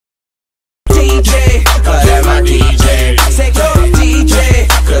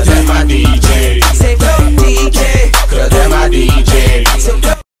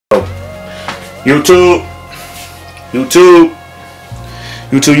YouTube.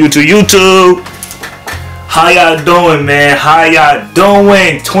 How y'all doing, man? How y'all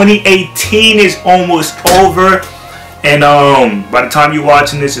doing? 2018 is almost over. And by the time you're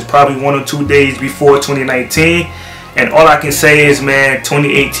watching this, it's probably 1 or 2 days before 2019. And all I can say is, man,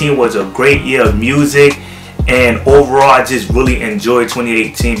 2018 was a great year of music. And overall, I just really enjoyed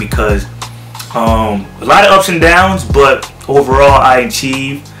 2018 because a lot of ups and downs, but overall, I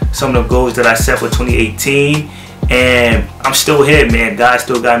achieved some of the goals that I set for 2018. And I'm still here, man. God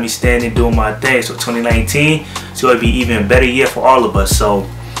still got me standing doing my thing. So 2019 is going to be even a better year for all of us. So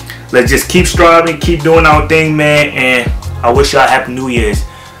let's just keep striving, keep doing our thing, man. And I wish y'all happy New Year's.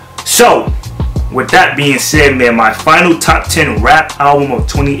 So with that being said, man, my final top 10 rap album of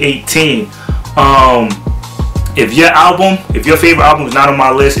 2018. If your favorite album is not on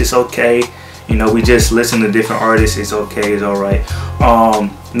my list, it's okay. You know, we just listen to different artists. It's okay. It's alright.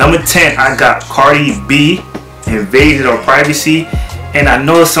 Number 10, I got Cardi B, Invasion of Privacy. And I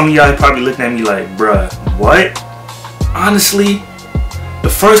know some of y'all probably looking at me like, bruh, what? Honestly, the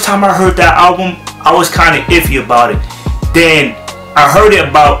first time I heard that album, I was kind of iffy about it. Then I heard it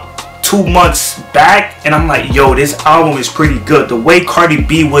about 2 months back, and I'm like, yo, this album is pretty good. The way Cardi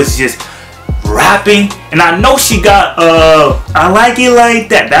B was just rapping, and I know she got I Like It Like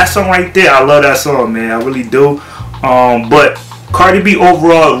That. That song right there, I love that song, man. I really do. But Cardi B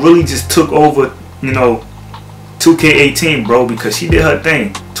overall really just took over, you know, 2K18, bro, because she did her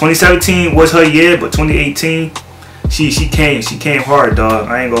thing. 2017 was her year, but 2018, she came hard, dog.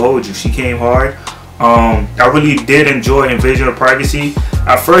 I ain't gonna hold you. She came hard. I really did enjoy Invasion of Privacy.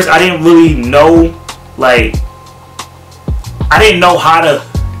 At first, I didn't really know, like, I didn't know how to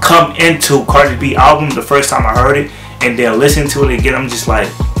come into Cardi B album the first time I heard it, and then listen to it again. I'm just like,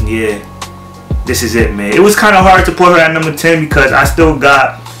 yeah, this is it, man. It was kind of hard to put her at number 10 because I still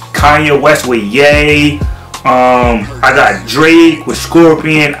got Kanye West with Ye. I got Drake with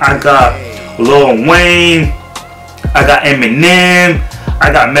Scorpion. I got Lil Wayne. I got Eminem.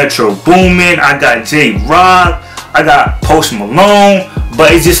 I got Metro Boomin. I got J Rock. I got Post Malone.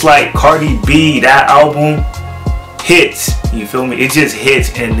 But it's just like Cardi B, that album hits. You feel me? It just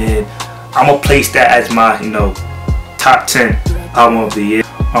hits, and then I'm gonna place that as my, you know, top 10 album of the year.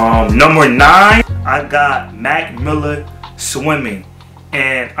 Number 9, I got Mac Miller, Swimming.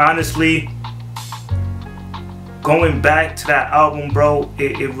 And honestly, going back to that album, bro,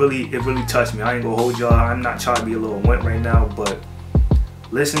 it really touched me. I ain't gonna hold y'all. I'm not trying to be a little wimp right now, but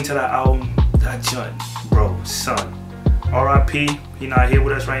listen to that album, that joint, bro, son. R.I.P. He not here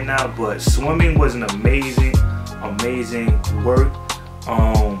with us right now, but Swimming was an amazing work.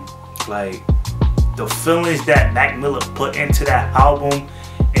 Like the feelings that Mac Miller put into that album,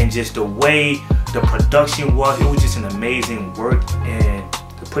 and just the way the production was, it was just an amazing work. And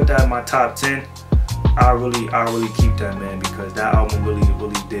to put that in my top 10, I really keep that, man, because that album really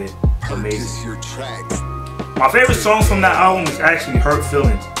did amazing. My favorite song from that album is actually Hurt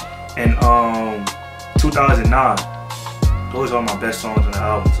Feelings and 2009. Those are my best songs on the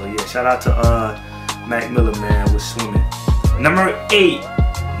album. So yeah, shout out to Mac Miller, man, with Swimming. Number 8.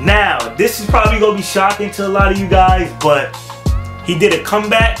 Now, this is probably gonna be shocking to a lot of you guys, but he did a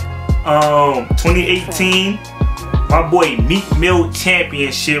comeback. 2018, my boy Meek Mill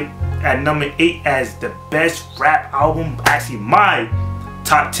Championship at number 8 as the best rap album. Actually, my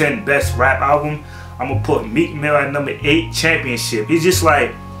top 10 best rap album. I'm gonna put Meek Mill at number 8, Championship. It's just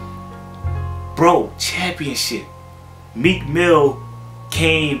like, bro, Championship. Meek Mill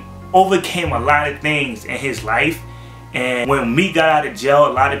overcame a lot of things in his life, and when Meek got out of jail,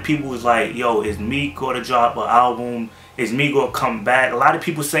 a lot of people was like, yo, is Meek gonna drop an album? Is Meek gonna come back? A lot of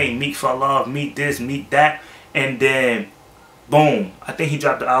people saying Meek fell off, Meek this, Meek that, and then boom, I think he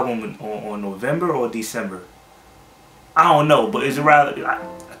dropped the album on November or December. I don't know, but it's rather, I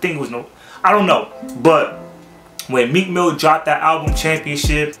think it was I don't know. But when Meek Mill dropped that album,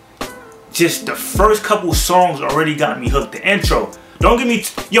 Championship, just the first couple songs already got me hooked. The intro, don't get me,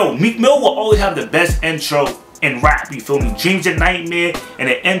 yo, Meek Mill will always have the best intro in rap, you feel me? Dreams and Nightmare and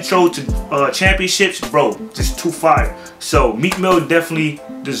the intro to Championships, bro, just too fire. So Meek Mill definitely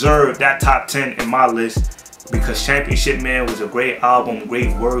deserved that top 10 in my list, because Championship, man, was a great album,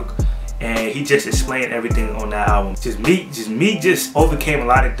 great work, and he just explained everything on that album. Meek just overcame a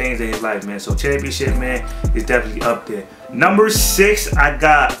lot of things in his life, man. So Championship, man, is definitely up there. Number 6, I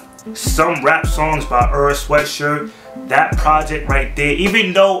got Some Rap Songs by Earl Sweatshirt. That project right there,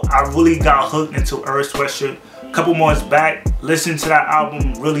 even though I really got hooked into Earl Sweatshirt a couple months back, listening to that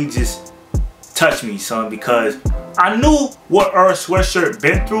album really just touched me, son, because I knew what Earl Sweatshirt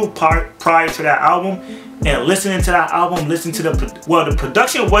been through prior to that album, and listening to that album, listening to the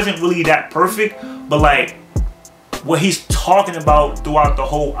production wasn't really that perfect, but like what he's talking about throughout the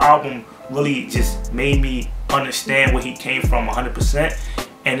whole album really just made me understand where he came from 100%.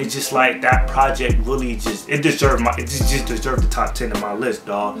 And it's just like that project really just it just deserved the top 10 in my list,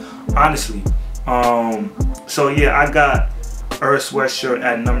 dog. Honestly. So yeah, I got Earl Sweatshirt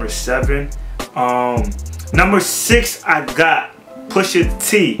at number 7. Number 6, I got Pusha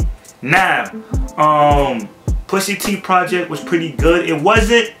T. Now, Pusha T project was pretty good. It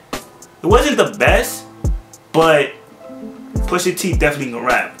wasn't the best, but Pusha T definitely can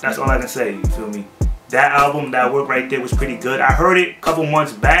rap. That's all I can say. You feel me? That album, that work right there was pretty good. I heard it a couple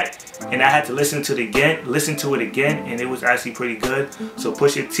months back, and I had to listen to it again, and it was actually pretty good. So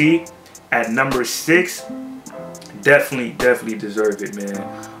Pusha T at number 6, definitely deserved it,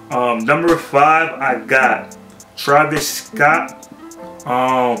 man. Number 5, I got Travis Scott.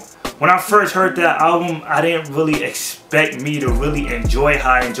 When I first heard that album, I didn't really expect me to really enjoy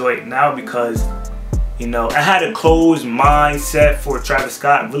how I enjoy it now, because you know, I had a closed mindset for Travis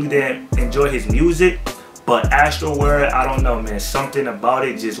Scott. Really didn't enjoy his music. But ASTROWORLD, I don't know, man. Something about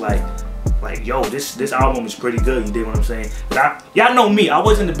it just like yo, this album is pretty good. You dig what I'm saying? Y'all know me. I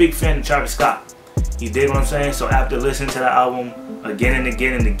wasn't a big fan of Travis Scott. You dig what I'm saying? So after listening to the album again and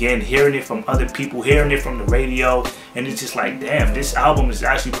again and again, hearing it from other people, hearing it from the radio, and it's just like, damn, this album is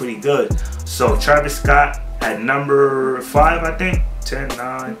actually pretty good. So Travis Scott at number 5, I think. 10,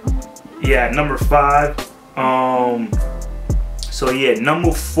 9. Yeah, number 5. So yeah,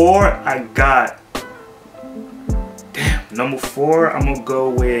 number 4, I got. Damn, number 4, I'm gonna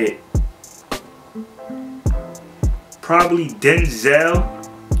go with probably Denzel,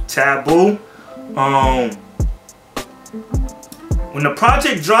 Taboo. When the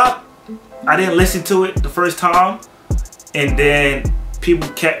project dropped, I didn't listen to it the first time, and then people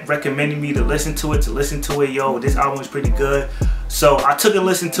kept recommending me to listen to it, yo, this album is pretty good. So I took a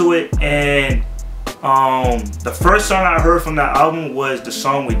listen to it, and the first song I heard from that album was the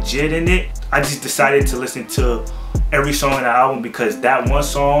song with Jid in it. I just decided to listen to every song in the album because that one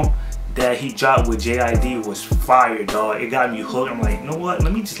song that he dropped with JID was fire, dog. It got me hooked. I'm like, you know what?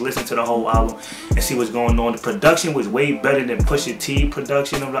 Let me just listen to the whole album and see what's going on. The production was way better than Pusha T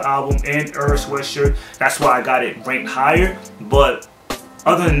production of the album and Earl Sweatshirt. That's why I got it ranked higher. But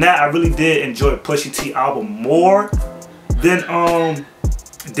other than that, I really did enjoy Pusha T album more than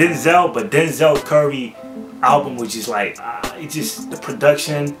Denzel. But Denzel Curry album was just like, the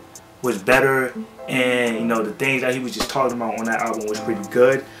production was better, and you know, the things that he was just talking about on that album was pretty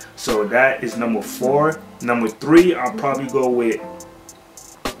good. So that is number 4. Number 3, I'll probably go with,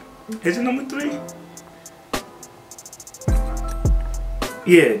 is it number 3?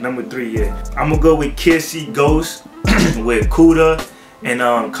 Yeah, number 3, yeah. I'm gonna go with Kid See Ghost with Kuda and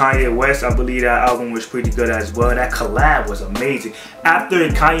Kanye West. I believe that album was pretty good as well. That collab was amazing. After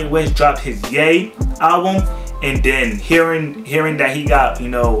Kanye West dropped his Ye album, and then hearing that he got, you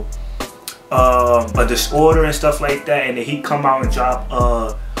know, a Disorder and stuff like that, and then he come out and drop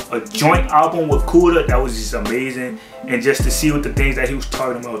a joint album with Kuda, that was just amazing. And just to see what the things that he was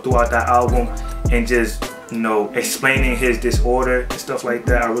talking about throughout that album, and just, you know, explaining his disorder and stuff like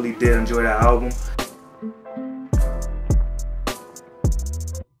that, I really did enjoy that album.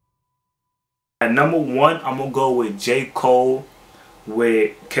 At number 1, I'm gonna go with J. Cole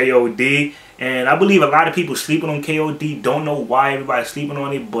with KOD. And I believe a lot of people sleeping on KOD. Don't know why everybody's sleeping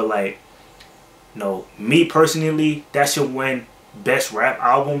on it, but like, no, me personally, that should win best rap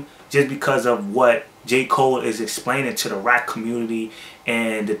album just because of what J. Cole is explaining to the rap community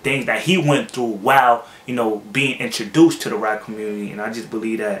and the things that he went through while, you know, being introduced to the rap community. And I just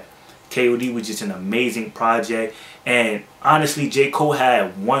believe that KOD was just an amazing project. And honestly, J. Cole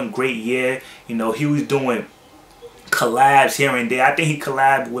had one great year. You know, he was doing collabs here and there. I think he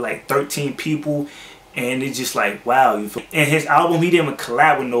collabed with like 13 people. And it's just like, wow. In his album, he didn't even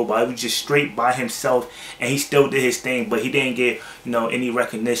collab with nobody. He was just straight by himself. And he still did his thing. But he didn't get, you know, any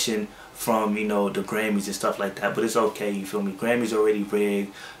recognition from, you know, the Grammys and stuff like that. But it's okay, you feel me? Grammys already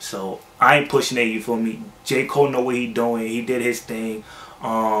rigged. So I ain't pushing it, you feel me? J. Cole know what he doing. He did his thing.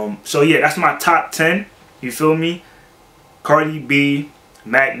 So yeah, that's my top 10. You feel me? Cardi B,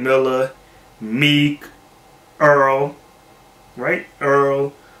 Mac Miller, Meek, Earl, right?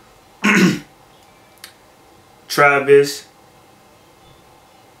 Earl, Travis.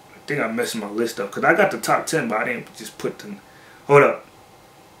 I think I messed my list up because I got the top 10, but I didn't just put them. Hold up.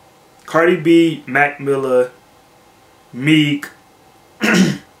 Cardi B, Mac Miller, Meek,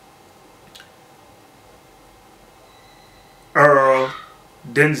 Earl,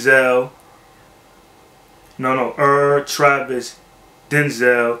 Denzel, No, Earl, Travis,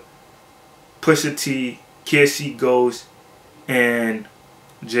 Denzel, Pusha T, KC Ghost, and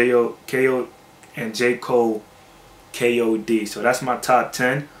J.O.K.O. and J. Cole KOD. So that's my top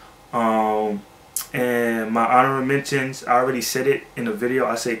 10. And my honorable mentions, I already said it in the video.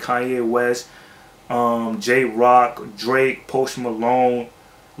 I say Kanye West, J Rock, Drake, Post Malone,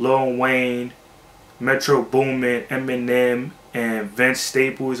 Lil Wayne, Metro Boomin, Eminem, and Vince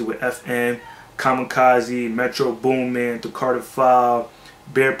Staples with FM, Kamikaze, Metro Boomin, The Carter 5,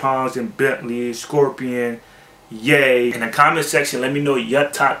 Bear Pounds and Bentley, Scorpion, Yay. In the comment section, let me know your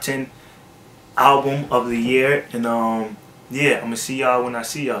top 10 album of the year. And yeah, I'm gonna see y'all when I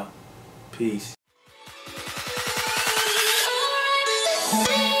see y'all. Peace.